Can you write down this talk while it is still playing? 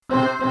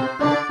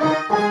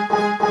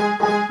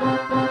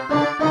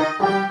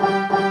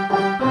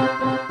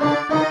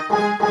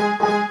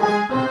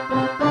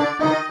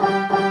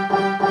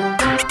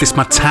This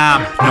my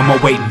time, no more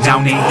waiting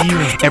down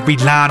it. Every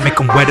line make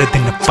them wetter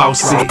than the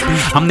faucet.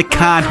 I'm the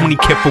kind who need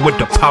careful with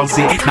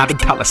deposit. Not a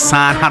dollar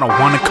sign, I don't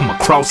wanna come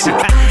across it.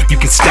 You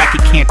can stack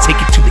it, can't take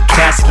it to the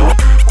casket.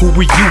 Who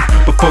were you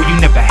before you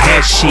never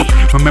had shit?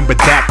 Remember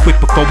that quick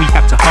before we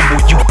have to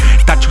humble you.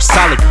 Thought you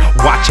solid,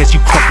 watch as you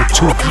crumble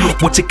too.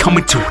 What's it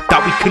coming to?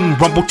 Thought we couldn't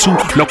rumble too.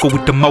 Local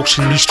with the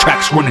motion, these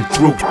tracks running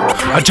through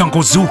a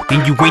jungle zoo,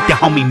 and you ain't the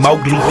homie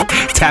Mowgli.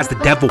 Taz the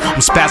Devil,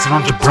 I'm spazzing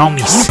on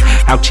jabronis.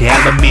 Out your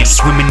element,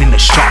 swimming in the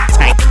shark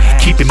tank.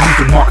 Keep it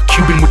moving, Mark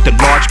Cuban with the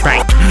large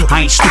bank.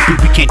 I ain't stupid,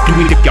 we can't do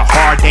it if your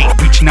heart ain't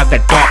reaching out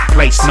that dark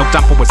place. No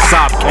time for a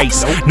sob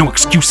case, no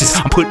excuses.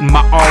 I'm putting my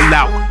all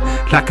out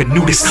like a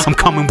nudist. I'm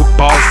coming with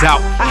balls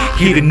out.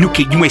 Here to nuke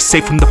it, you ain't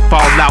safe from the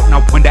fallout.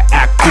 Now when to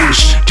act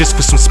foolish, just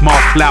for some small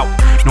clout.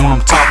 Know what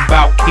I'm talking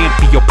about? Can't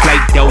be your play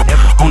dough.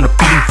 On a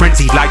feeding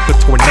frenzy like a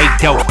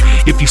tornado.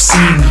 If you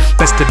see me,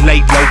 best to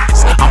lay low,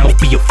 'cause I'ma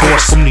be a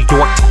force from New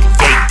York